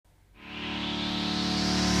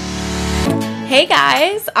Hey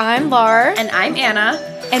guys, I'm Lar. And I'm Anna.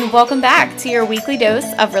 And welcome back to your weekly dose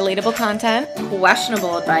of relatable content,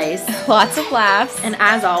 Questionable advice, lots of laughs, and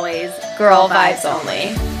as always, girl vibes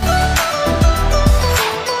only.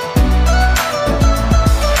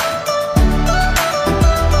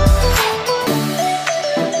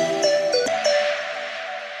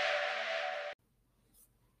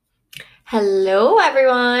 Hello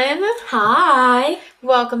everyone. Hi.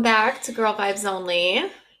 Welcome back to Girl Vibes Only.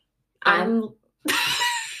 I'm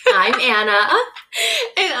Anna.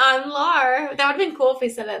 And I'm Lar. That would have been cool if we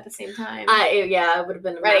said it at the same time. Yeah, it would have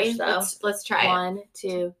been a Ready? mess, though. Let's try it. 1,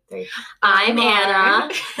 2, 3. I'm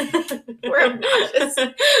Anna. We're obnoxious.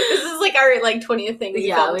 This is like our 20th thing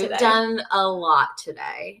we filmed we've today. done a lot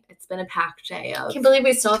today. It's been a packed day of... I can't believe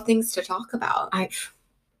we still have things to talk about.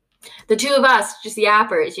 The two of us, just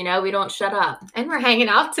yappers, we don't shut up. And we're hanging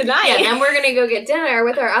out tonight. Yeah, and then we're going to go get dinner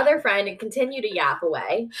with our other friend and continue to yap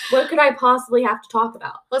away. What could I possibly have to talk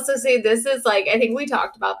about? Let's just say this is I think we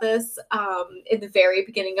talked about this in the very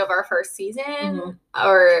beginning of our first season,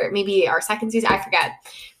 or maybe our second season, I forget.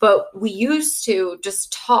 But we used to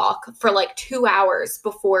just talk for 2 hours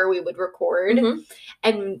before we would record.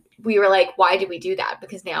 And we were like, why did we do that?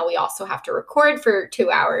 Because now we also have to record for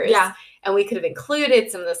 2 hours. Yeah. And we could have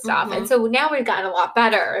included some of the stuff. And so now we've gotten a lot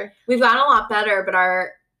better. We've gotten a lot better, but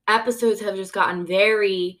our episodes have just gotten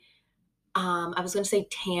very, I was going to say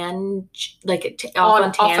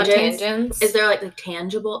off on tangents. Is there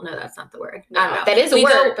tangible? No, that's not the word. No, I don't know. That is a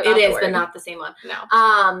word, but not the word. But not the same one.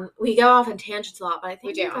 No. We go off on tangents a lot, but I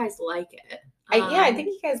think you guys like it. I think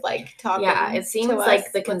you guys like talking. Yeah, it seems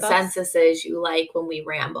like the consensus is you like when we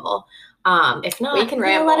ramble. If not, we can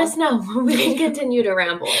ramble. Let us know. We can continue to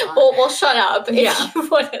ramble. We'll shut up if you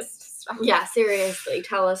want us to stop. Yeah, seriously,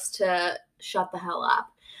 tell us to shut the hell up.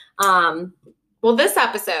 Well, this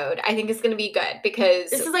episode I think is going to be good because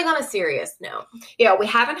this is on a serious note. Yeah, we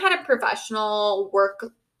haven't had a professional work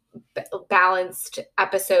balanced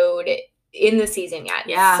episode in the season yet.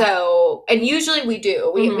 Yeah. So, and usually we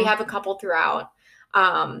do. We have a couple throughout.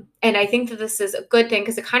 And I think that this is a good thing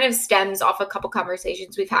because it kind of stems off a couple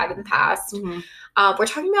conversations we've had in the past. We're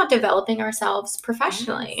talking about developing ourselves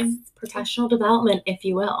professionally. Yes. Professional development, if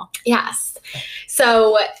you will. Yes.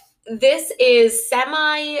 So this is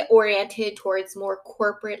semi-oriented towards more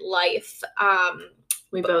corporate life.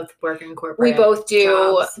 We both work in corporate. We both do.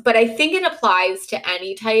 Jobs. But I think it applies to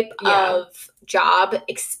any type of job,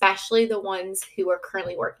 especially the ones who are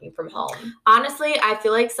currently working from home. Honestly, I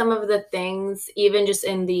feel like some of the things, even just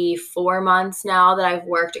in the 4 months now that I've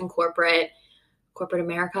worked in corporate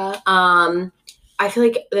America, I feel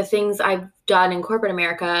like the things I've done in corporate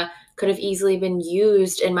America could have easily been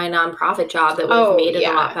used in my nonprofit job that would have made it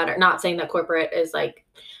a lot better. Not saying that corporate is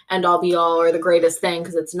end all be all or the greatest thing,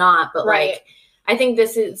 because it's not, but I think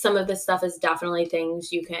some of this stuff is definitely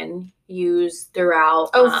things you can use throughout.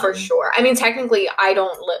 Oh, for sure. I mean, technically, I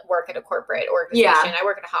don't work at a corporate organization. Yeah. I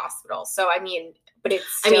work at a hospital. So, but it's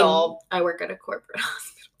still... I work at a corporate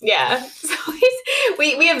hospital. Yeah. So,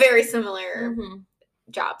 we have very similar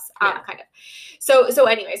jobs, kind of. So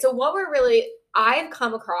anyway, what I've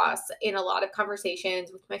come across in a lot of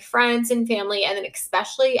conversations with my friends and family, and then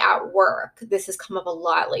especially at work, this has come up a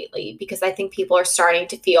lot lately because I think people are starting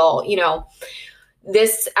to feel,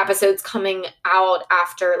 this episode's coming out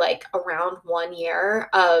after around 1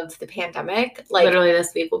 year of the pandemic. Literally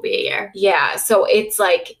this week will be a year. Yeah. So it's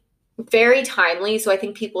very timely. So I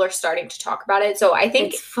think people are starting to talk about it. So I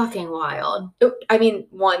think it's fucking wild.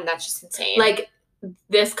 One, that's just insane.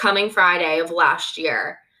 This coming Friday of last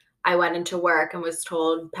year, I went into work and was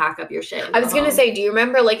told, pack up your shit. I was going to say, do you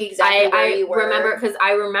remember exactly where you were?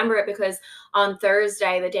 I remember it because on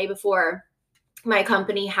Thursday, the day before, my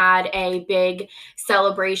company had a big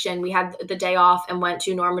celebration. We had the day off and went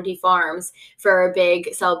to Normandy Farms for a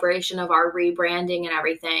big celebration of our rebranding and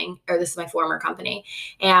everything. Or this is my former company.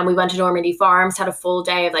 And we went to Normandy Farms, had a full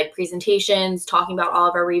day of presentations, talking about all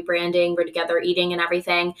of our rebranding. We're together eating and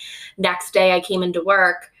everything. Next day I came into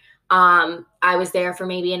work. I was there for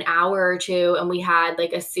maybe an hour or two, and we had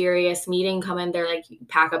a serious meeting come in. They're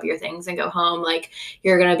pack up your things and go home.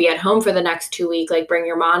 You're going to be at home for the next 2 weeks, bring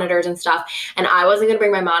your monitors and stuff. And I wasn't going to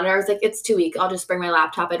bring my monitor. I was it's 2 weeks. I'll just bring my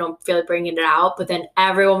laptop. I don't feel like bringing it out. But then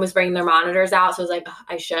everyone was bringing their monitors out. So I was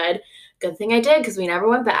I should. Good thing I did, because we never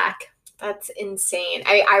went back. That's insane.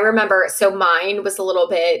 I remember, so mine was a little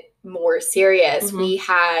bit more serious.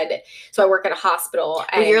 So I work at a hospital.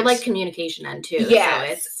 And you're communication end too.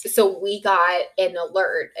 Yes. So we got an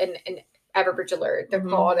alert, an Everbridge alert, they're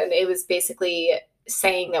called. And it was basically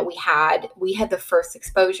saying that we had the first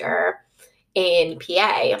exposure in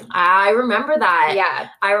PA. I remember that. Yeah.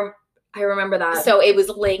 I remember that. So it was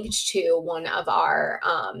linked to one of our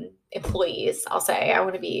employees, I'll say. I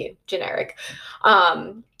want to be generic.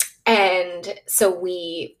 And so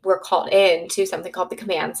we were called in to something called the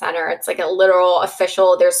command center. It's like a literal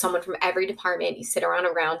official. There's someone from every department. You sit around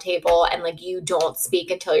a round table and like you don't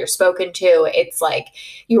speak until you're spoken to. It's like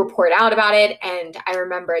you report out about it. And I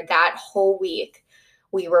remember that whole week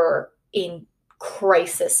we were in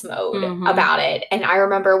crisis mode about it. And I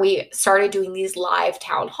remember we started doing these live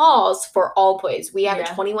town halls for all employees. We have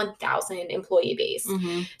a 21,000 employee base.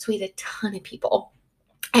 So we had a ton of people.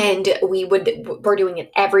 And we're doing it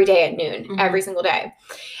every day at noon, every single day.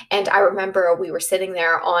 And I remember we were sitting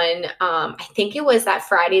there on, I think it was that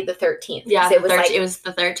Friday the 13th. Yeah, it was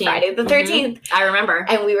the 13th. Friday the 13th. I remember.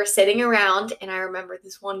 And we were sitting around, and I remember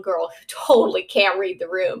this one girl who totally can't read the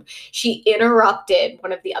room. She interrupted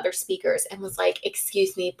one of the other speakers and was like,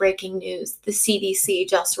 "Excuse me, breaking news. The CDC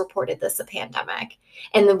just reported this a pandemic."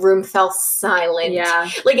 And the room fell silent. Yeah.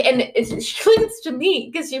 Like, and she looks to me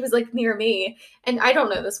because she was like near me. And I don't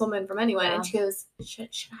know this woman from anyone. Yeah. And she goes, should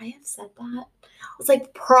I have said that? I was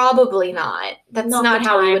like, probably not. That's not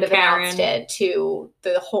how we would have announced it to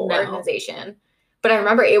the whole organization. But I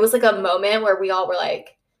remember it was like a moment where we all were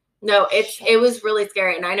like, no, it was really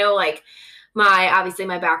scary. And I know like obviously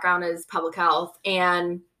my background is public health.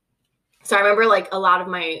 And so I remember like a lot of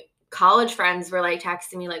my college friends were like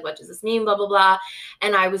texting me like, what does this mean? Blah, blah, blah.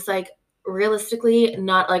 And I was like, realistically,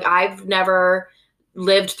 not like I've never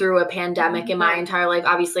lived through a pandemic in my entire life.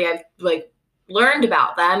 Obviously, I've like learned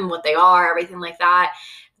about them, what they are, everything like that,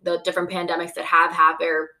 the different pandemics that have happened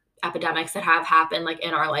or epidemics that have happened like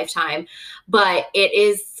in our lifetime. But it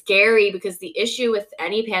is scary because the issue with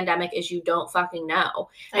any pandemic is you don't fucking know.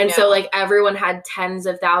 So like everyone had tens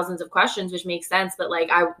of thousands of questions, which makes sense. But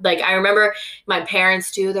I remember my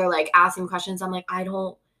parents too, they're like asking questions. I'm like,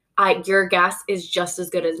 your guess is just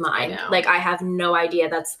as good as mine. Like I have no idea.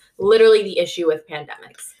 That's literally the issue with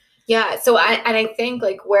pandemics. Yeah. So I think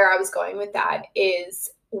like where I was going with that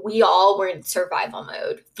is we all were in survival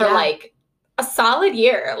mode for like a solid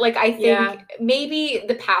year. Like I think maybe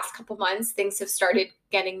the past couple months things have started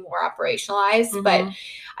getting more operationalized, but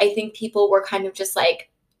I think people were kind of just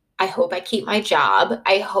like, I hope I keep my job.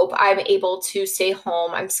 I hope I'm able to stay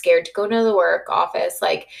home. I'm scared to go to the work office.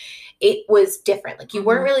 Like it was different. Like you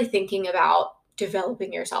weren't really thinking about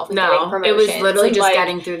developing yourself and getting promotions. It was literally just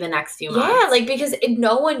getting through the next few months. Yeah, like because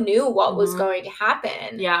no one knew what was going to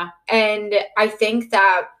happen. Yeah. And I think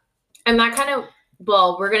that kind of,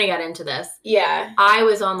 well, we're going to get into this. Yeah. I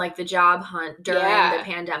was on like the job hunt during the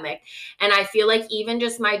pandemic. And I feel like even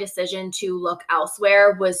just my decision to look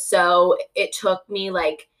elsewhere it took me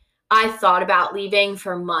like, I thought about leaving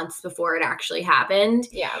for months before it actually happened.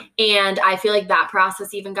 Yeah. And I feel like that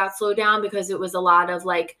process even got slowed down because it was a lot of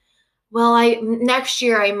like, well, next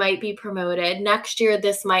year I might be promoted. Next year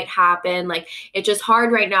this might happen. Like it's just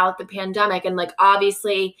hard right now with the pandemic. And like,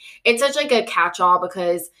 obviously it's such like a catch-all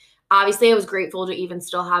because obviously I was grateful to even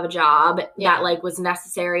still have a job that like was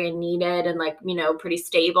necessary and needed and like, pretty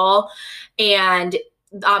stable. And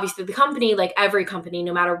obviously the company, like every company,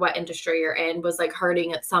 no matter what industry you're in, was like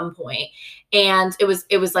hurting at some point. And it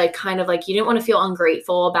was like kind of like you didn't want to feel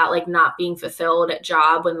ungrateful about like not being fulfilled at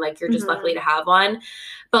job when like you're just lucky to have one.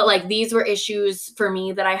 But like these were issues for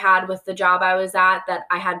me that I had with the job I was at that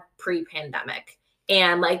I had pre-pandemic.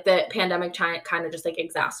 And like the pandemic kind of just like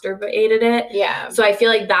exacerbated it. Yeah. So I feel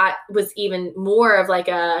like that was even more of like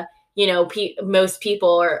a, most people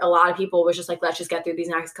or a lot of people was just like, let's just get through these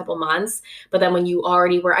next couple months. But then when you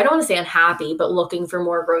already were, I don't want to say unhappy, but looking for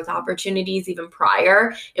more growth opportunities even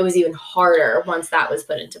prior, it was even harder once that was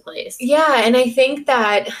put into place. Yeah. And I think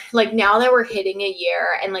that like now that we're hitting a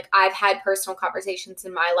year and like I've had personal conversations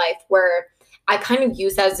in my life where I kind of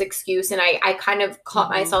use that as an excuse. And I kind of caught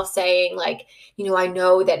myself saying like, I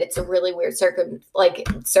know that it's a really weird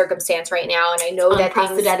circumstance right now. And I know that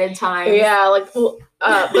unprecedented time. Yeah. Like,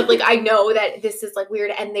 but like, I know that this is like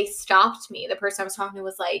weird. And they stopped me. The person I was talking to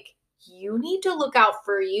was like, you need to look out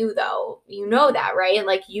for you though. You know that, right? And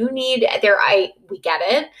like we get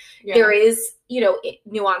it. Yeah. There is,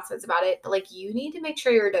 nuances about it, but like you need to make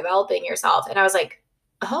sure you're developing yourself. And I was like,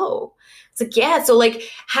 oh, it's like, yeah. So like,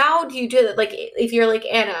 how do you do that? Like, if you're like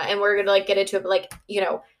Anna and we're going to like get into it, but like,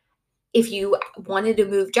 if you wanted to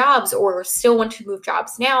move jobs or still want to move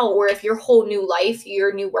jobs now, or if your whole new life,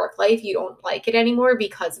 your new work life, you don't like it anymore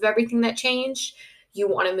because of everything that changed, you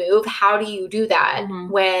want to move. How do you do that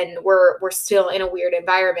when we're still in a weird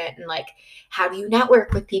environment? And like, how do you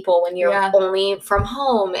network with people when you're only from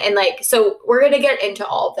home? And like, so we're going to get into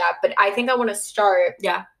all of that, but I think I want to start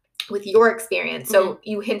with your experience. So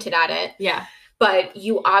you hinted at it. Yeah. But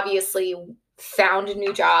you obviously found a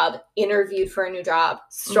new job, interviewed for a new job,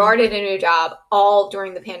 started a new job, all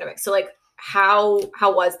during the pandemic. So like, how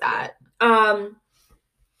was that?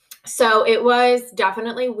 So it was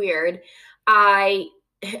definitely weird.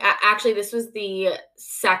 Actually, this was the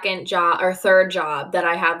second job or third job that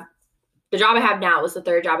I have. The job I have now was the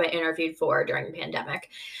third job I interviewed for during the pandemic.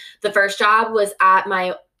 The first job was at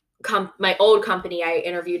my old company. I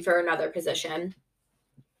interviewed for another position.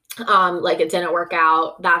 Like it didn't work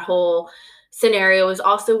out. That whole scenario was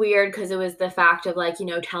also weird because it was the fact of like,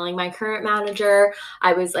 telling my current manager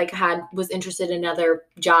I was like was interested in another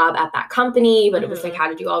job at that company, but it was like had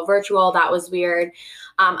to do all virtual. That was weird.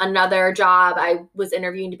 Another job, I was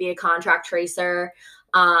interviewing to be a contract tracer.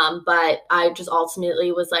 But I just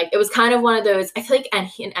ultimately was like, it was kind of one of those, I feel like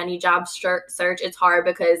in any job search, it's hard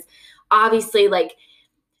because obviously like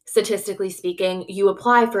statistically speaking, you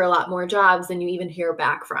apply for a lot more jobs than you even hear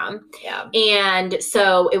back from. Yeah. And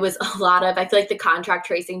so it was a lot of, I feel like the contract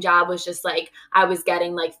tracing job was just like, I was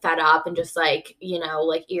getting like fed up and just like,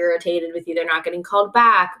 like irritated with either not getting called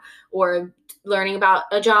back or learning about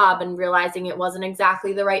a job and realizing it wasn't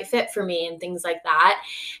exactly the right fit for me and things like that.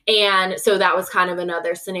 And so that was kind of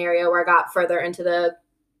another scenario where I got further into the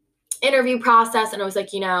interview process and I was like,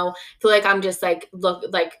 I feel like I'm just like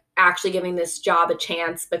actually giving this job a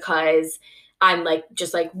chance because I'm like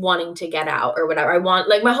just like wanting to get out or whatever.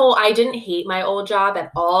 I didn't hate my old job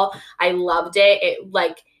at all. I loved it. It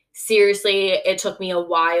like seriously, it took me a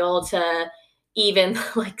while to even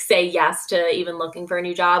like say yes to even looking for a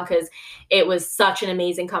new job because it was such an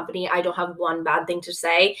amazing company. I don't have one bad thing to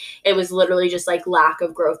say. It was literally just like lack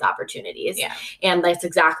of growth opportunities. Yeah. And that's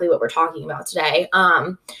exactly what we're talking about today.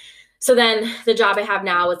 So then the job I have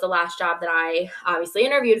now was the last job that I obviously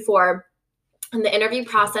interviewed for. And the interview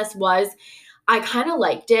process I kind of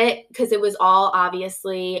liked it because it was all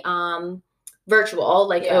obviously virtual,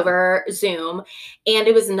 like over Zoom. And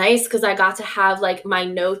it was nice because I got to have like my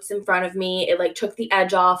notes in front of me. It like took the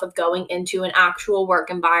edge off of going into an actual work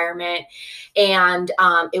environment. And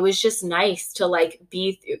it was just nice to like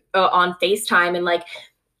be on FaceTime and like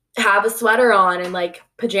have a sweater on and like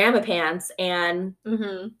pajama pants. And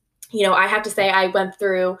I have to say I went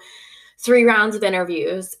through 3 rounds of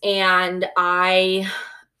interviews and I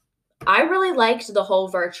really liked the whole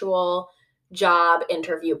virtual job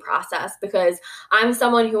interview process because I'm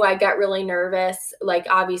someone who I get really nervous, like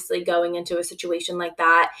obviously going into a situation like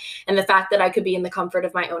that. And the fact that I could be in the comfort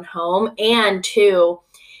of my own home, and 2,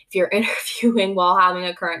 if you're interviewing while having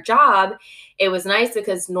a current job, it was nice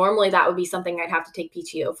because normally that would be something I'd have to take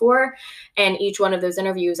PTO for. And each one of those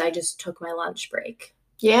interviews, I just took my lunch break.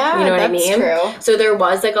 Yeah, you know what I mean? True. So there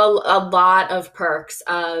was like a lot of perks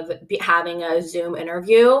of having a Zoom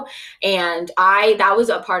interview. And that was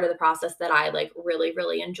a part of the process that I like really,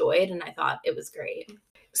 really enjoyed. And I thought it was great.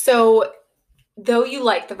 So though you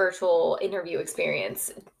liked the virtual interview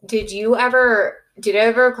experience, did it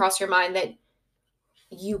ever cross your mind that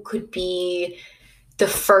you could be the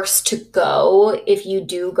first to go if you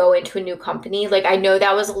do go into a new company? Like, I know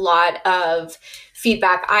that was a lot of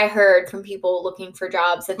feedback I heard from people looking for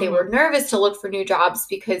jobs that they were nervous to look for new jobs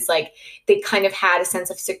because like they kind of had a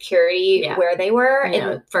sense of security where they were.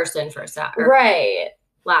 And first in, first out. Right.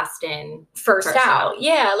 Last in, first out.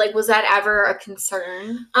 Yeah. Like, was that ever a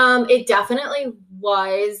concern? It definitely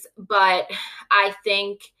was, but I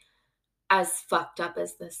think as fucked up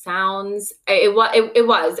as this sounds, it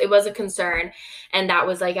was a concern. And that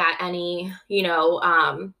was like at any,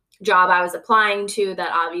 job I was applying to,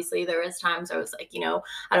 that obviously there was times I was like,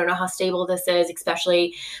 I don't know how stable this is,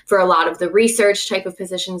 especially for a lot of the research type of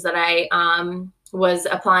positions that I was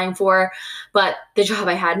applying for. But the job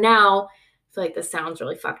I had now, I feel like this sounds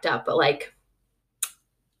really fucked up, but like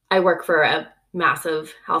I work for a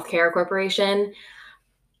massive healthcare corporation.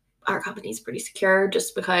 Our company's pretty secure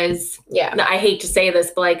just because, I hate to say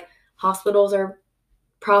this, but like hospitals are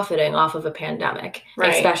profiting off of a pandemic,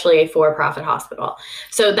 especially a for-profit hospital.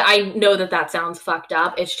 So I know that sounds fucked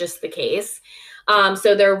up. It's just the case.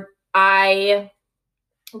 I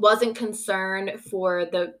wasn't concerned for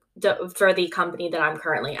the company that I'm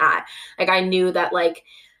currently at. Like I knew that like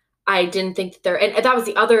I didn't think that and that was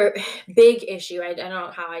the other big issue. I don't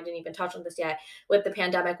know how I didn't even touch on this yet with the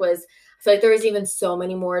pandemic was I feel like there was even so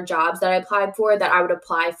many more jobs that I applied for that I would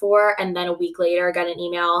apply for. And then a week later, got an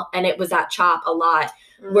email and it was at CHOP a lot.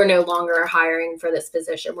 We're no longer hiring for this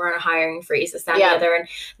position. We're on a hiring freeze, this, that, and the other. And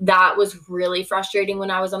that was really frustrating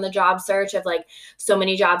when I was on the job search of like so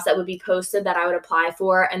many jobs that would be posted that I would apply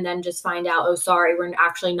for and then just find out, oh, sorry, we're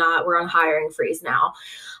actually not, we're on hiring freeze now.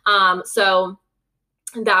 So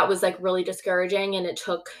that was like really discouraging and it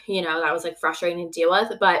took, that was like frustrating to deal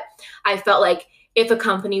with. But I felt like if a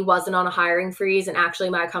company wasn't on a hiring freeze and actually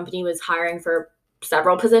my company was hiring for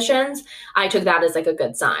several positions, I took that as like a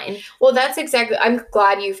good sign. Well, that's exactly, I'm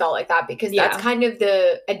glad you felt like that, because that's kind of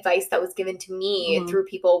the advice that was given to me through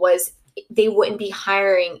people, was they wouldn't be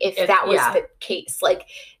hiring if that was the case. Like,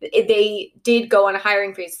 they did go on a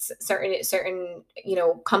hiring freeze, certain,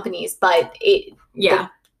 companies, but it,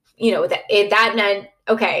 that meant,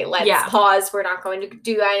 okay, let's pause. We're not going to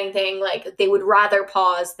do anything. Like, they would rather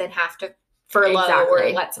pause than have to furlough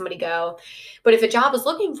or let somebody go. But if a job is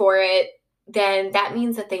looking for it, then that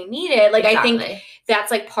means that they need it. Like, I think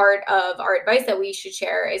that's like part of our advice that we should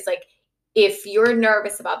share is like, if you're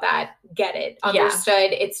nervous about that, get it.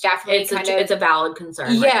 Understood. It's definitely it's a valid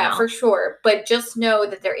concern. Yeah, right now. For sure. But just know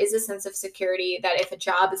that there is a sense of security that if a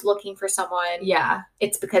job is looking for someone,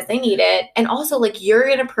 it's because they need it. And also, like, you're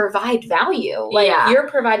going to provide value. Like, you're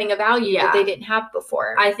providing a value that they didn't have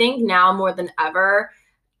before. I think now more than ever,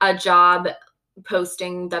 a job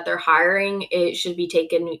posting that they're hiring, it should be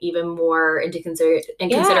taken even more into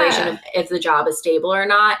consideration of if the job is stable or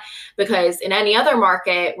not, because in any other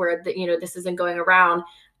market where this isn't going around,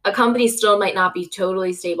 a company still might not be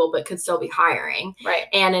totally stable but could still be hiring, right?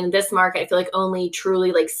 And in this market, I feel like only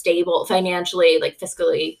truly like stable, financially, like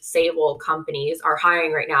fiscally stable companies are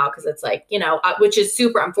hiring right now, because it's like, which is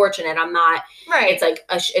super unfortunate. I'm not right. It's like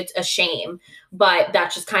it's a shame, but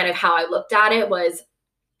that's just kind of how I looked at it. Was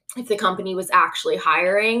if the company was actually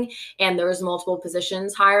hiring and there was multiple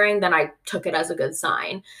positions hiring, then I took it as a good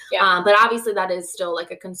sign. But obviously that is still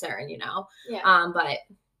like a concern, but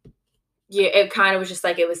it kind of was just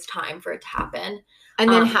like, it was time for it to happen.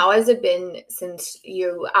 And then how has it been since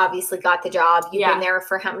you obviously got the job? You've been there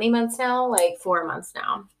for how many months now? Like 4 months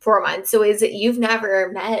now. 4 months. So you've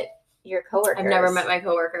never met your coworkers? I've never met my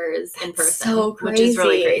coworkers in person, so crazy. Which is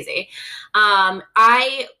really crazy.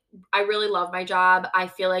 I really love my job. I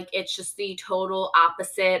feel like it's just the total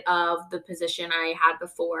opposite of the position I had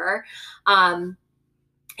before.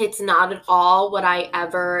 It's not at all what I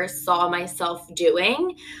ever saw myself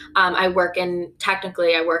doing. I work in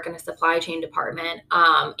a supply chain department.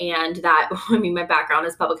 And that, my background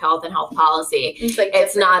is public health and health policy.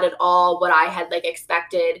 It's not at all what I had like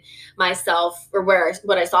expected myself, or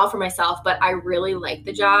what I saw for myself, but I really like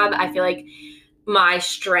the job. I feel like my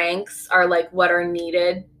strengths are like what are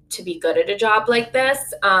needed to be good at a job like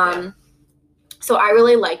this. So I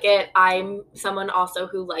really like it. I'm someone also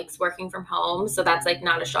who likes working from home, so that's like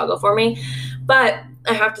not a struggle for me. But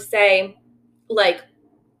I have to say, like,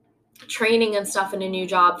 training and stuff in a new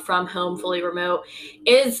job from home, fully remote,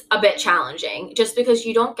 is a bit challenging, just because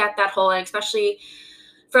you don't get that whole, and especially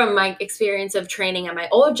from my experience of training at my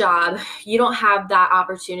old job, you don't have that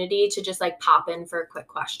opportunity to just like pop in for a quick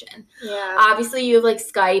question. Obviously you have like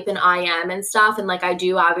Skype and IM and stuff, and like I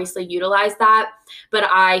do obviously utilize that, but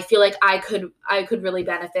I feel like I could really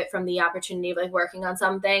benefit from the opportunity of like working on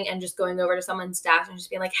something and just going over to someone's desk and just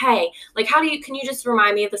being like, hey, like can you just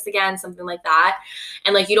remind me of this again, something like that.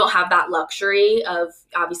 And like you don't have that luxury of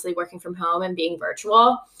obviously working from home and being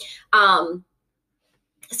virtual.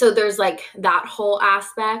 So there's like that whole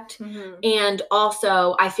aspect. And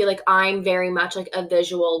also I feel like I'm very much like a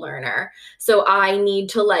visual learner. So I need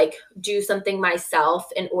to like do something myself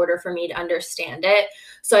in order for me to understand it.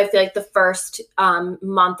 So I feel like the first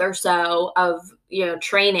month or so of,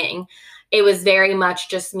 training, it was very much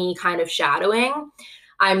just me kind of shadowing.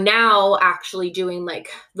 I'm now actually doing like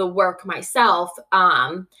the work myself.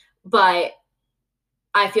 But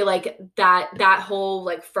I feel like that whole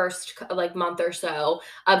like first like month or so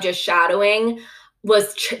of just shadowing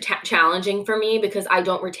was challenging for me, because I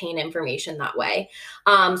don't retain information that way.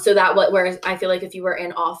 Whereas I feel like if you were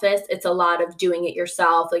in office, it's a lot of doing it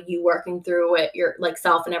yourself, like you working through it your like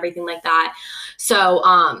self and everything like that. So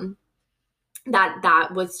that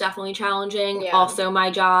was definitely challenging. Also,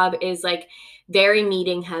 my job is like very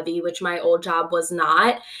meeting heavy, which my old job was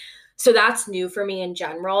not. So that's new for me in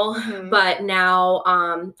general. But now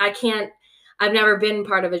I've never been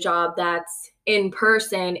part of a job that's in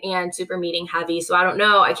person and super meeting heavy. So I don't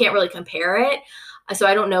know. I can't really compare it. So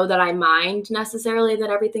I don't know that I mind necessarily that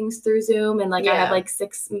everything's through Zoom and like I have like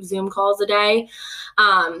 6 Zoom calls a day.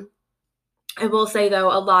 I will say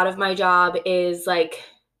though, a lot of my job is like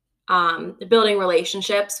building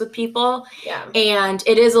relationships with people. And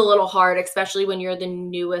it is a little hard, especially when you're the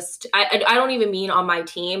newest. I don't even mean on my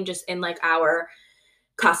team, just in like our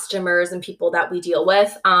customers and people that we deal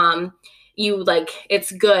with.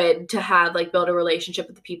 It's good to have like build a relationship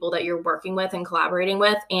with the people that you're working with and collaborating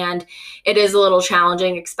with. And it is a little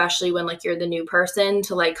challenging, especially when like you're the new person,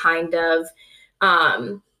 to like kind of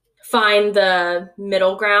find the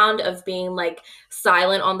middle ground of being like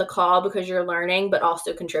silent on the call because you're learning, but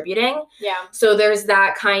also contributing. Yeah. So there's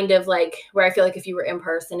that kind of like where I feel like if you were in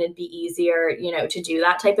person, it'd be easier, you know, to do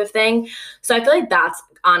that type of thing. So I feel like that's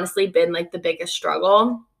honestly been like the biggest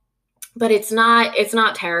struggle, but it's not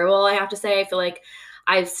terrible. I have to say, I feel like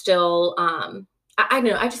I've still, I don't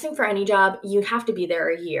know. I just think for any job, you have to be there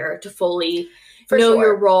a year to fully know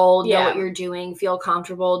your role, know what you're doing, feel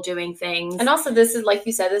comfortable doing things. And also, this is, like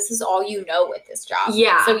you said, this is all you know with this job.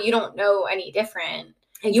 Yeah. So you don't know any different.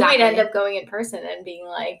 Exactly. You might end up going in person and being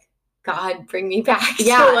like, God, bring me back.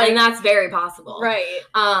 Yeah, and that's very possible. Right.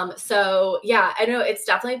 So yeah, I know it's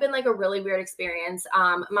definitely been like a really weird experience.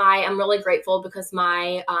 I'm really grateful because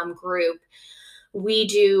my group, we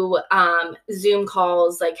do Zoom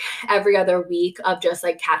calls like every other week of just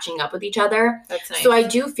like catching up with each other. That's nice. So I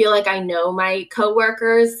do feel like I know my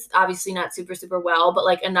coworkers, obviously not super, super well, but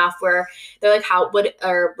like enough where they're like,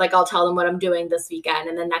 or like I'll tell them what I'm doing this weekend.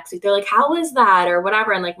 And then next week they're like, how is that? Or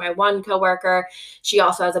whatever. And like my one coworker, she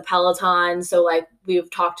also has a Peloton. So like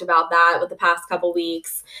we've talked about that with the past couple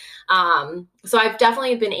weeks. So I've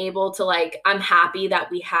definitely been able to like, I'm happy that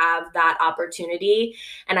we have that opportunity.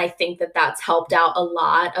 And I think that that's helped out a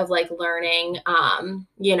lot of like learning,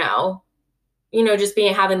 you know, just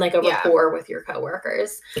having like a rapport with your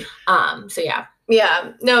coworkers. So yeah.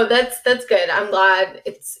 Yeah, no, that's good. I'm glad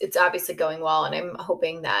it's obviously going well. And I'm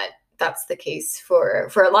hoping that that's the case for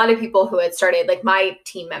a lot of people who had started, like my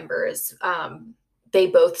team members, they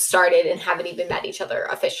both started and haven't even met each other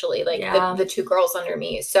officially, like the two girls under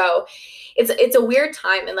me. So it's a weird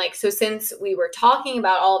time. And like, so since we were talking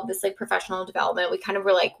about all of this like professional development, we kind of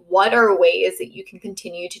were like, what are ways that you can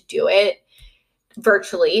continue to do it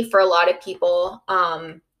virtually for a lot of people,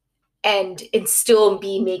 and still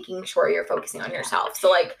be making sure you're focusing on yourself. So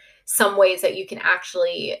like some ways that you can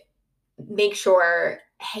actually make sure,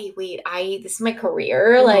 hey, wait, this is my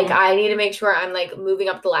career. Mm-hmm. Like I need to make sure I'm like moving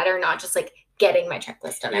up the ladder, not just like getting my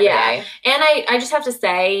checklist done every day. And I just have to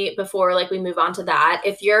say before like we move on to that,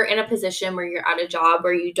 if you're in a position where you're at a job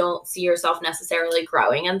where you don't see yourself necessarily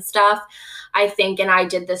growing and stuff, I think, and I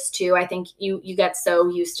did this too, I think you get so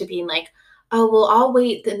used to being like, oh, well, I'll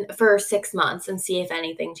wait for 6 months and see if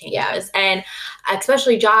anything changes. Yeah. And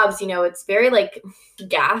especially jobs, you know, it's very like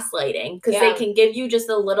gaslighting because they can give you just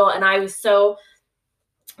a little, and I was so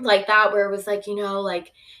like that where it was like,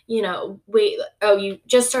 wait, oh, you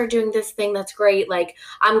just start doing this thing that's great, like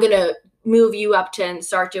I'm gonna move you up to and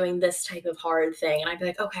start doing this type of hard thing, and I'd be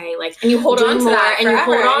like, okay, like, and you hold on to that and you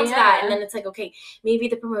hold on to that, and then it's like, okay, maybe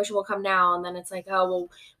the promotion will come now, and then it's like, oh well,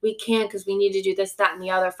 we can't because we need to do this, that, and the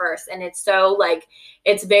other first. And it's so like,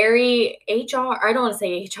 it's very HR, I don't want to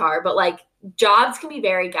say HR, but like jobs can be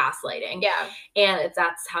very gaslighting. Yeah. And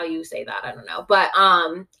that's how you say that, I don't know. But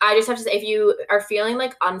I just have to say, if you are feeling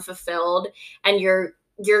like unfulfilled and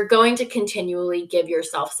you're going to continually give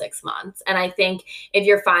yourself 6 months. And I think if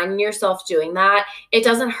you're finding yourself doing that, it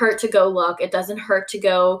doesn't hurt to go look. It doesn't hurt to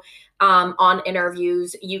go on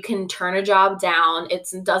interviews. You can turn a job down. It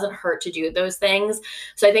doesn't hurt to do those things.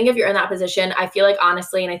 So I think if you're in that position, I feel like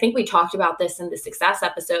honestly, and I think we talked about this in the success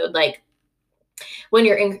episode, like when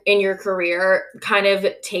you're in your career, kind of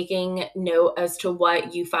taking note as to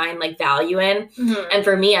what you find like value in. Mm-hmm. And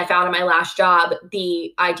for me, I found in my last job,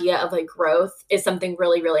 the idea of like growth is something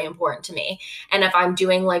really, really important to me. And if I'm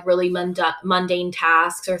doing like really mundane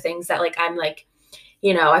tasks or things that like, I'm like,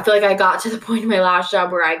 I feel like I got to the point in my last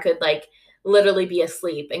job where I could like literally be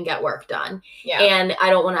asleep and get work done. Yeah. And I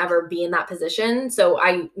don't want to ever be in that position. So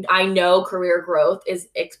I know career growth is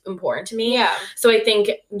important to me. Yeah. So I think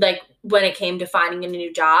like when it came to finding a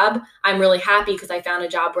new job, I'm really happy because I found a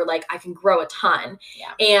job where like I can grow a ton.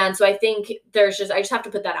 Yeah. And so I think I just have to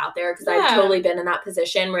put that out there because I've totally been in that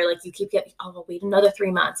position where like you keep getting, oh, well, wait another 3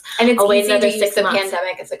 months. And it's easy to use the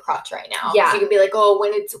pandemic as a crutch right now. Yeah. So you can be like, oh,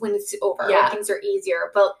 when it's over, when things are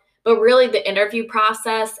easier. But really the interview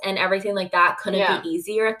process and everything like that couldn't be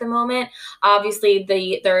easier at the moment. Obviously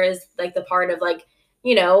there is like the part of like,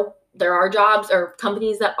 there are jobs or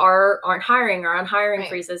companies that aren't hiring or on hiring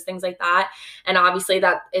freezes, things like that. And obviously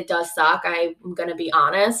that it does suck. I'm going to be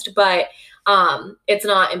honest, but it's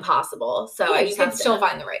not impossible. So you can still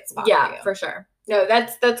find the right spot. Yeah, for sure. No,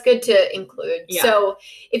 that's good to include. Yeah. So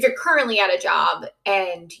if you're currently at a job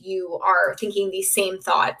and you are thinking these same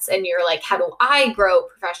thoughts and you're like, how do I grow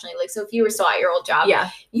professionally? Like, so if you were still at your old job,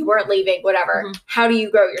 you weren't leaving, whatever, mm-hmm. How do you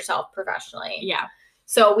grow yourself professionally? Yeah.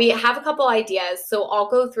 So we have a couple ideas. So I'll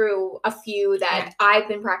go through a few that I've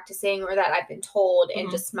been practicing or that I've been told mm-hmm.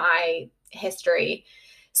 in just my history.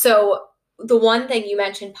 So the one thing you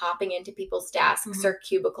mentioned, popping into people's desks or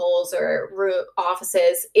cubicles or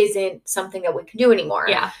offices, isn't something that we can do anymore.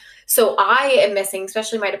 Yeah. So I am missing,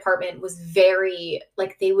 especially my department was very,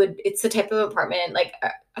 like, it's the type of department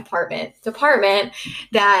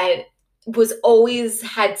that was always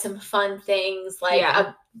had some fun things, like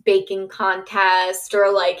a baking contest,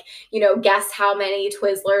 or like, guess how many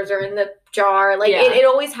Twizzlers are in the jar. Like it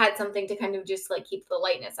always had something to kind of just like keep the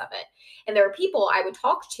lightness of it. And there were people I would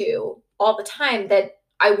talk to all the time that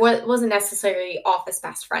I wasn't necessarily office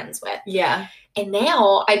best friends with. Yeah. And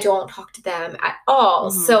now I don't talk to them at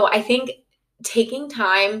all. So I think taking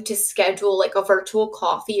time to schedule like a virtual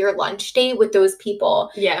coffee or lunch date with those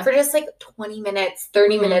people for just like 20 minutes,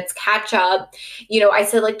 30 minutes, catch up. I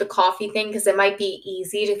said like the coffee thing because it might be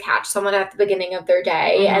easy to catch someone at the beginning of their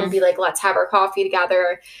day and be like, let's have our coffee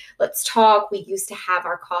together. Let's talk. We used to have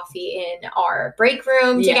our coffee in our break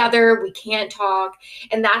room together. We can't talk.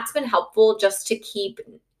 And that's been helpful just to keep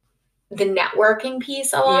the networking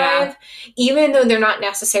piece alive. Even though they're not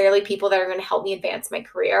necessarily people that are going to help me advance my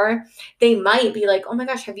career, they might be like, oh my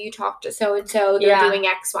gosh, have you talked to so-and-so? They're doing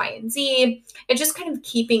X, Y, and Z. And just kind of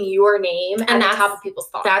keeping your name at the top of people's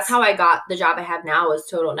thoughts. That's how I got the job I have now, is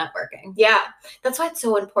total networking. Yeah. That's why it's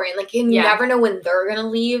so important. Like, you never know when they're going to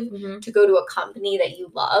leave to go to a company that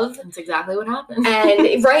you love. That's exactly what happened.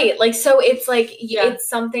 And right. Like, so it's like, it's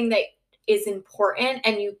something that is important,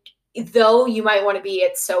 and though you might want to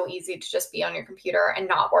it's so easy to just be on your computer and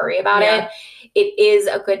not worry about it. It is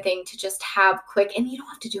a good thing to just have quick, and you don't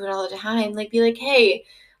have to do it all the time. Like, be like, hey,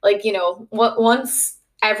 like, once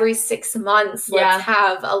every 6 months, let's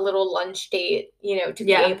have a little lunch date, to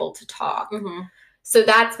be able to talk. So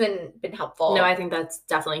that's been helpful. No, I think that's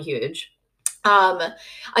definitely huge.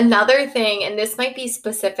 Another thing, and this might be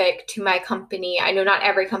specific to my company. I know not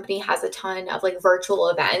every company has a ton of like virtual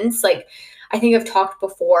events. Like, I think I've talked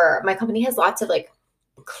before, my company has lots of like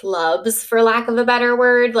clubs, for lack of a better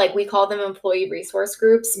word. Like, we call them employee resource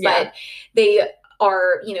groups, but they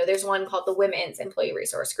are, there's one called the Women's Employee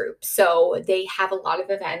Resource Group. So they have a lot of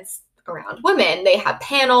events around women. They have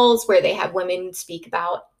panels where they have women speak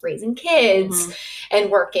about raising kids and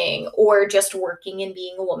working, or just working and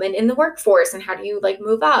being a woman in the workforce, and how do you like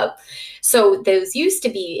move up. So those used to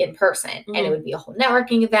be in person, and it would be a whole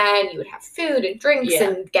networking event. You would have food and drinks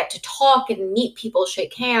and get to talk and meet people,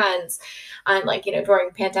 shake hands. And like, during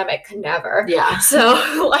the pandemic, could never. Yeah.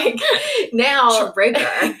 So like now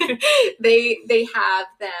they have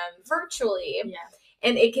them virtually. Yeah.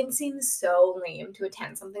 And it can seem so lame to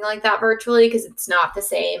attend something like that virtually, because it's not the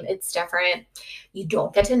same. It's different. You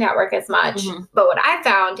don't get to network as much. But what I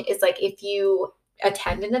found is, like, if you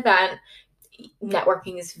attend an event,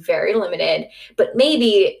 networking is very limited, but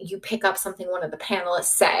maybe you pick up something one of the panelists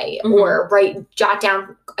say, or jot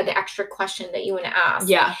down an extra question that you want to ask,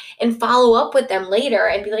 and follow up with them later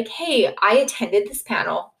and be like, hey, I attended this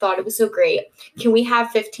panel, thought it was so great. Can we have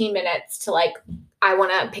 15 minutes to like, I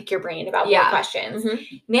want to pick your brain about more questions.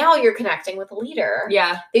 Now you're connecting with a leader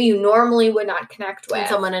that you normally would not connect with. And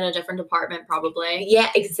someone in a different department, probably.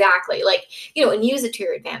 Yeah, exactly. Like, and use it to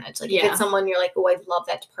your advantage. Like, if it's someone you're like, oh, I love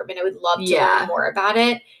that department, I would love to learn more about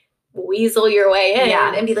it. Weasel your way in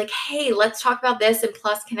and be like, hey, let's talk about this. And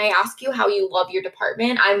plus, can I ask you how you love your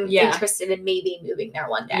department? I'm interested in maybe moving there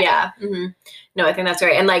one day. Yeah. No, I think that's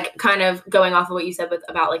great. And like, kind of going off of what you said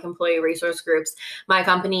about like employee resource groups, my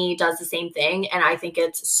company does the same thing. And I think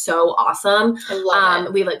it's so awesome. I love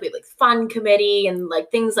it. We have like fun committee and like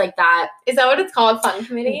things like that. Is that what it's called? Fun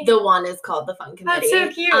committee? The one is called the fun committee. That's so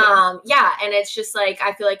cute. Yeah. And it's just like,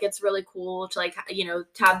 I feel like it's really cool to like, to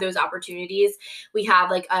have those opportunities. We have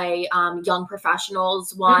like a young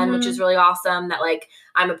professionals one, which is really awesome, that like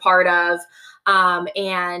I'm a part of.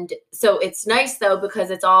 And so it's nice though,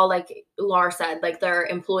 because it's all like Laura said, like they're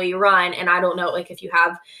employee run. And I don't know, like if you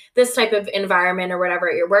have this type of environment or whatever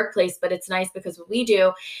at your workplace, but it's nice because what we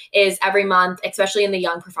do is every month, especially in the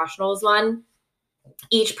young professionals one,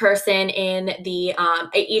 each person in the,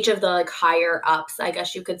 each of the like higher ups, I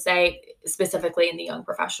guess you could say, specifically in the young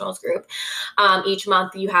professionals group, each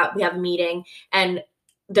month we have a meeting, and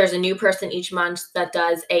there's a new person each month that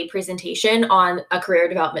does a presentation on a career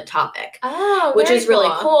development topic. Oh, which is really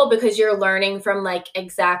cool, because you're learning from like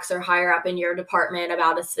execs or higher up in your department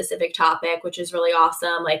about a specific topic, which is really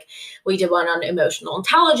awesome. Like, we did one on emotional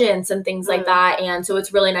intelligence and things like that. And so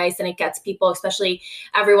it's really nice, and it gets people, especially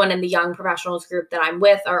everyone in the young professionals group that I'm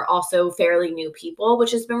with, are also fairly new people,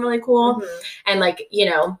 which has been really cool. And like,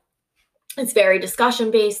 it's very discussion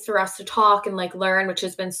based for us to talk and like learn, which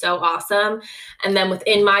has been so awesome. And then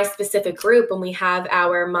within my specific group, when we have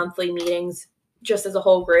our monthly meetings just as a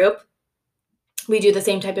whole group, we do the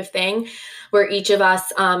same type of thing where each of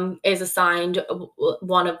us is assigned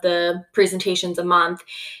one of the presentations a month,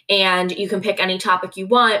 and you can pick any topic you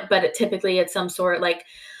want, but typically it's some sort like,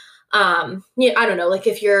 yeah, I don't know, like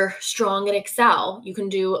if you're strong in Excel, you can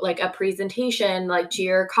do like a presentation like to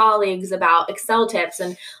your colleagues about Excel tips,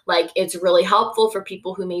 and like it's really helpful for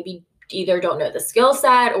people who maybe either don't know the skill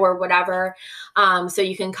set or whatever. So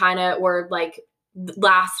you can kind of, or like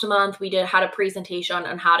last month we had a presentation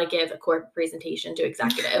on how to give a corporate presentation to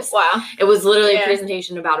executives. Wow. It was literally a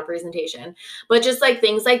presentation about a presentation, but just like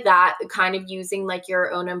things like that, kind of using like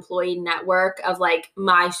your own employee network of like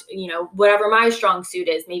my, whatever my strong suit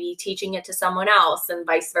is, maybe teaching it to someone else and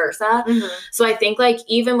vice versa. So I think like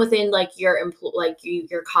even within like your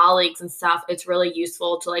your colleagues and stuff, it's really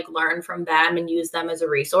useful to like learn from them and use them as a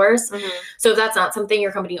resource. So if that's not something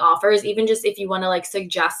your company offers, even just if you want to like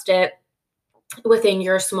suggest it within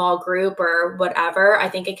your small group or whatever, I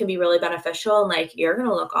think it can be really beneficial, and like you're going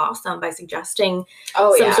to look awesome by suggesting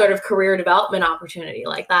some sort of career development opportunity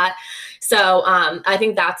like that. So I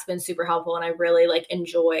think that's been super helpful, and I really like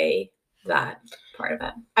enjoy that part of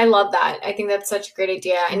it. I love that. I think that's such a great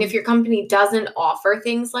idea. And if your company doesn't offer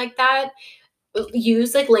things like that,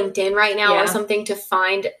 use like LinkedIn right now or something to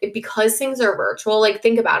find, because things are virtual. Like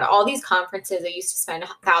think about it. All these conferences I used to spend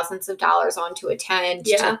thousands of dollars on to attend,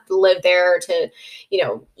 to live there, to,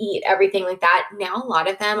 eat, everything like that. Now, a lot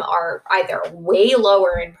of them are either way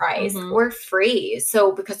lower in price or free.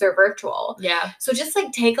 So because they're virtual. Yeah. So just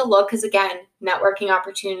like take a look. Cause again, networking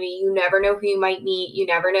opportunity, you never know who you might meet. You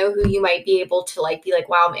never know who you might be able to like, be like,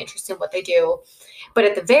 wow, I'm interested in what they do. But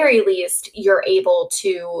at the very least, you're able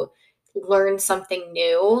to learn something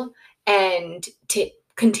new and to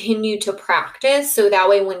continue to practice. So that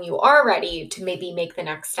way, when you are ready to maybe make the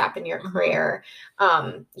next step in your career,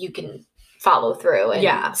 you can follow through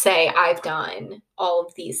and say, I've done all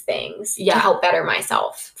of these things to help better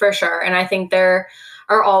myself. For sure. And I think there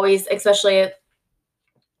are always, especially,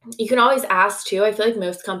 you can always ask too. I feel like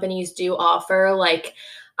most companies do offer like,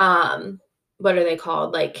 what are they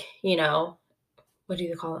called? Like, what do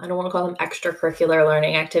you call it? I don't want to call them extracurricular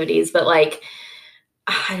learning activities, but like,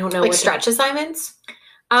 I don't know. Like stretch assignments?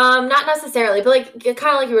 Not necessarily, but like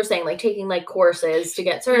kind of like you were saying, like taking like courses to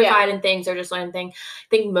get certified and things, or just learn things. I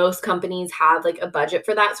think most companies have like a budget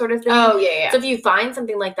for that sort of thing. Oh, yeah. So if you find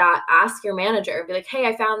something like that, ask your manager. Be like, hey,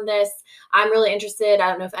 I found this. I'm really interested. I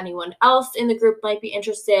don't know if anyone else in the group might be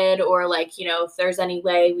interested, or like, if there's any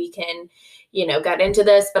way we can, get into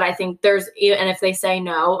this. But I think and if they say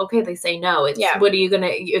no, okay, they say no. It's what are you going to,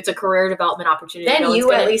 it's a career development opportunity. Then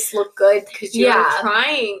you at least look good because you're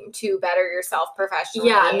trying to better yourself professionally.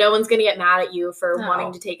 Yeah, no one's going to get mad at you for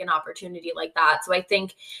wanting to take an opportunity like that. So I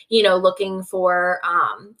think, looking for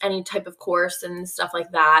any type of course and stuff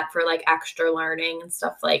like that for like extra learning and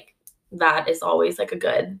stuff like that is always like a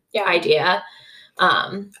good idea.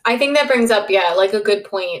 I think that brings up, like a good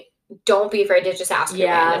point. Don't be afraid to just ask your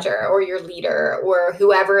manager or your leader or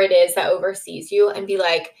whoever it is that oversees you and be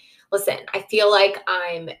like, listen, I feel like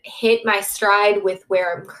I'm hit my stride with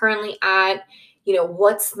where I'm currently at.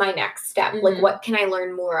 What's my next step? Like, what can I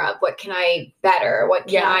learn more of? What can I better? What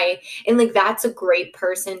can and like, that's a great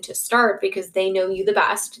person to start because they know you the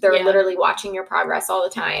best. They're literally watching your progress all the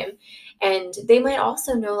time. And they might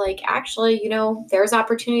also know, like, actually, there's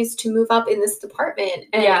opportunities to move up in this department.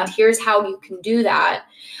 And here's how you can do that.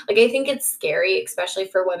 Like, I think it's scary, especially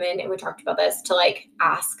for women. And we talked about this, to like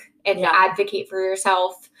ask and advocate for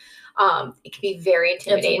yourself. It can be very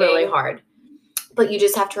intimidating. It's really hard. But you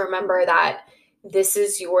just have to remember that this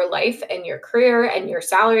is your life and your career and your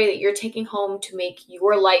salary that you're taking home to make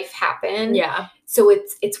your life happen. Yeah. So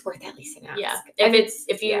it's worth at least an ask. Yeah.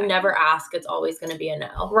 If you never ask, it's always going to be a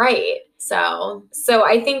no. Right. So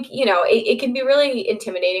I think, it can be really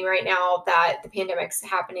intimidating right now that the pandemic's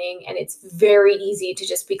happening, and it's very easy to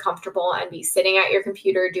just be comfortable and be sitting at your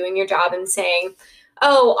computer doing your job and saying,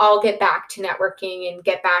 oh, I'll get back to networking and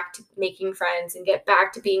get back to making friends and get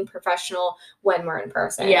back to being professional when we're in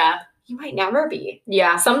person. Yeah. You might never be.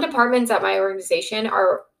 Yeah. Some departments at my organization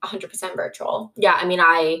are 100% virtual. Yeah. I mean,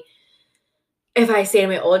 if I stayed in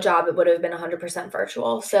my old job, it would have been 100%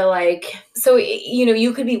 virtual. So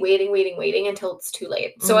you could be waiting until it's too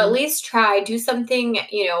late. So at least do something,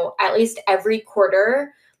 at least every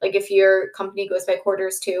quarter. Like if your company goes by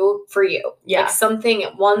quarters too, for you. Yeah.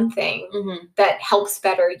 Like one thing that helps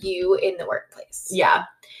better you in the workplace. Yeah.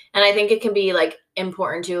 And I think it can be like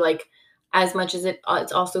important to like as much as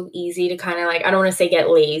it's also easy to kind of like, I don't want to say get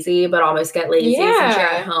lazy, but almost get lazy since you're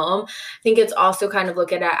at home. I think it's also kind of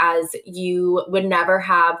look at it as you would never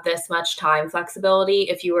have this much time flexibility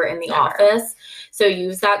if you were in the office. So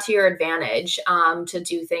use that to your advantage to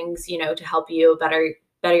do things, to help you better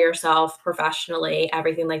yourself professionally,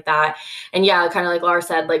 everything like that. And yeah, kind of like Laura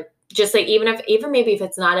said, like just like even maybe if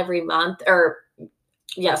it's not every month or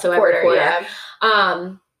so every quarter.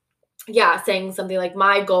 Saying something like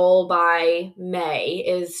my goal by May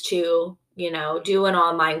is to, do an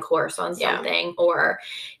online course on something or,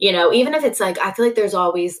 even if it's like, I feel like there's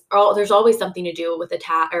always something to do with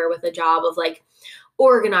or with a job of like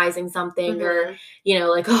organizing something or,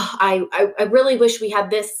 like, oh, I really wish we had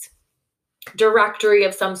this directory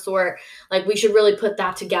of some sort. Like we should really put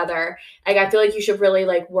that together. Like I feel like you should really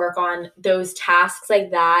like work on those tasks like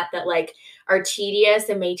that like are tedious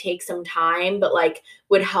and may take some time, but like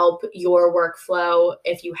would help your workflow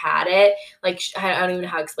if you had it. Like I don't even know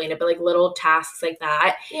how to explain it, but like little tasks like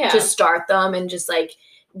that to start them and just like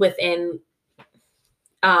within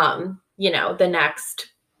the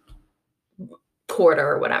next quarter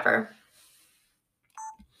or whatever.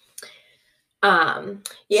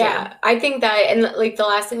 I think that, and like the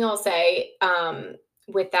last thing I'll say,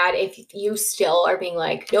 with that, if you still are being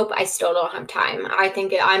like, nope, I still don't have time. I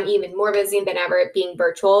think I'm even more busy than ever being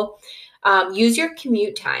virtual. Use your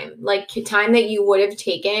commute time, like time that you would have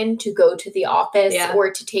taken to go to the office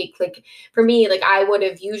or to take, like for me, like I would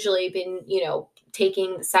have usually been,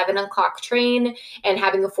 taking the 7:00 train and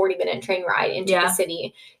having a 40-minute train ride into the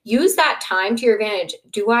city. Use that time to your advantage.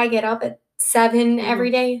 Do I get up at 7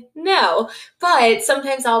 every day? No. But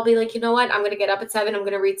sometimes I'll be like, you know what? I'm going to get up at 7. I'm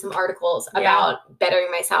going to read some articles about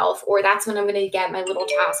bettering myself. Or that's when I'm going to get my little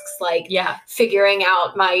tasks, like figuring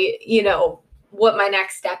out my, what my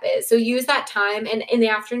next step is. So use that time. And in the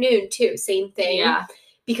afternoon too, same thing. Yeah.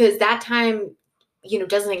 Because that time,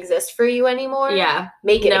 doesn't exist for you anymore. Yeah.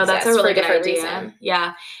 Make it exist that's a really good idea. Reason.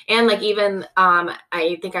 Yeah. And like even,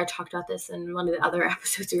 I think I talked about this in one of the other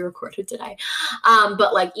episodes we recorded today.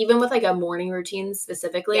 But like even with like a morning routine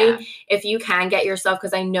specifically, if you can get yourself,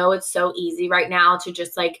 because I know it's so easy right now to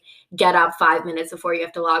just like get up 5 minutes before you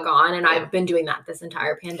have to log on. And I've been doing that this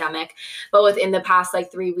entire pandemic. But within the past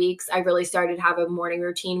like 3 weeks, I really started to have a morning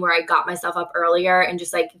routine where I got myself up earlier and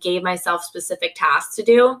just like gave myself specific tasks to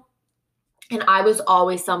do. And I was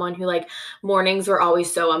always someone who like mornings were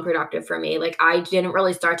always so unproductive for me. Like I didn't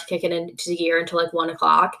really start to kick it into gear until like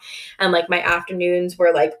 1:00. And like my afternoons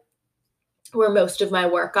were like where most of my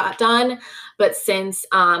work got done. But since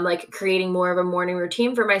like creating more of a morning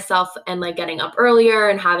routine for myself and like getting up earlier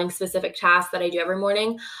and having specific tasks that I do every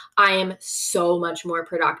morning, I am so much more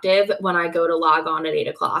productive when I go to log on at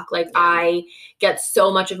 8:00. Like I get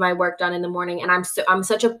so much of my work done in the morning. And I'm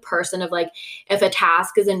such a person of like, if a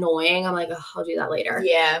task is annoying, I'm like, oh, I'll do that later.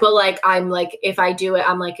 Yeah. But like, I'm like, if I do it,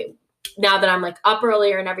 I'm like, now that I'm like up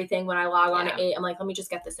earlier and everything, when I log on at 8, I'm like, let me just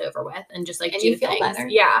get this over with and just like do things. Better.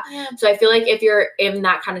 Yeah. So I feel like if you're in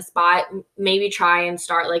that kind of spot, maybe try and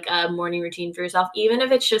start like a morning routine for yourself, even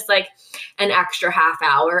if it's just like an extra half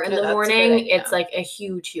hour in the morning. It's like a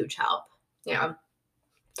huge, huge help. Yeah.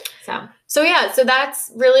 So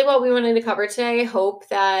that's really what we wanted to cover today. I hope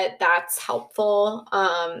that that's helpful.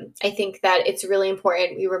 I think that it's really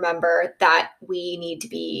important we remember that we need to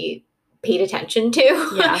be paid attention to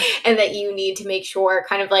and that you need to make sure,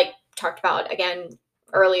 kind of like talked about again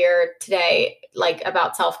earlier today, like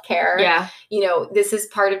about self-care. Yeah. This is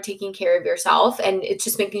part of taking care of yourself, and it's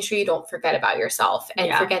just making sure you don't forget about yourself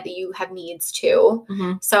and forget that you have needs too.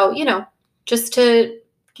 Mm-hmm. So, just to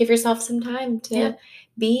give yourself some time to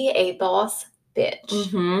be a boss bitch.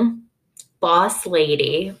 Mm-hmm. Boss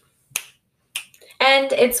lady.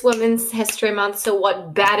 And it's Women's History Month, so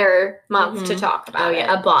what better month to talk about it?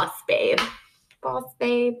 A boss babe. Boss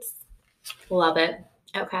babes. Love it.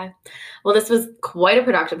 Okay. Well, this was quite a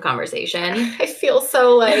productive conversation. I feel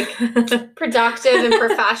so like productive and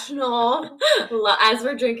professional as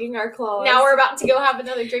we're drinking our claws. Now we're about to go have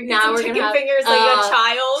another drink. Now we're chicken fingers like a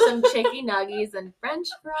child. Some chicken nuggies and French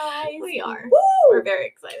fries. We are. Woo! We're very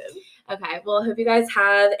excited. Okay. Well, I hope you guys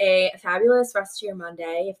have a fabulous rest of your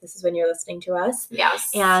Monday, if this is when you're listening to us.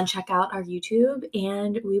 Yes. And check out our YouTube,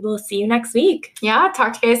 and we will see you next week. Yeah.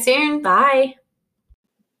 Talk to you guys soon. Bye.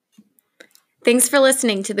 Thanks for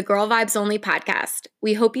listening to the Girl Vibes Only podcast.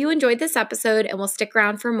 We hope you enjoyed this episode and will stick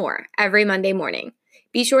around for more every Monday morning.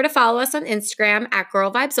 Be sure to follow us on Instagram at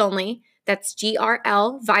Girl Vibes Only. That's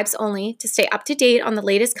GRL Vibes Only to stay up to date on the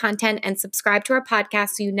latest content, and subscribe to our podcast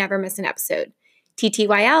so you never miss an episode.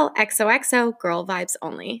 TTYL XOXO Girl Vibes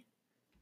Only.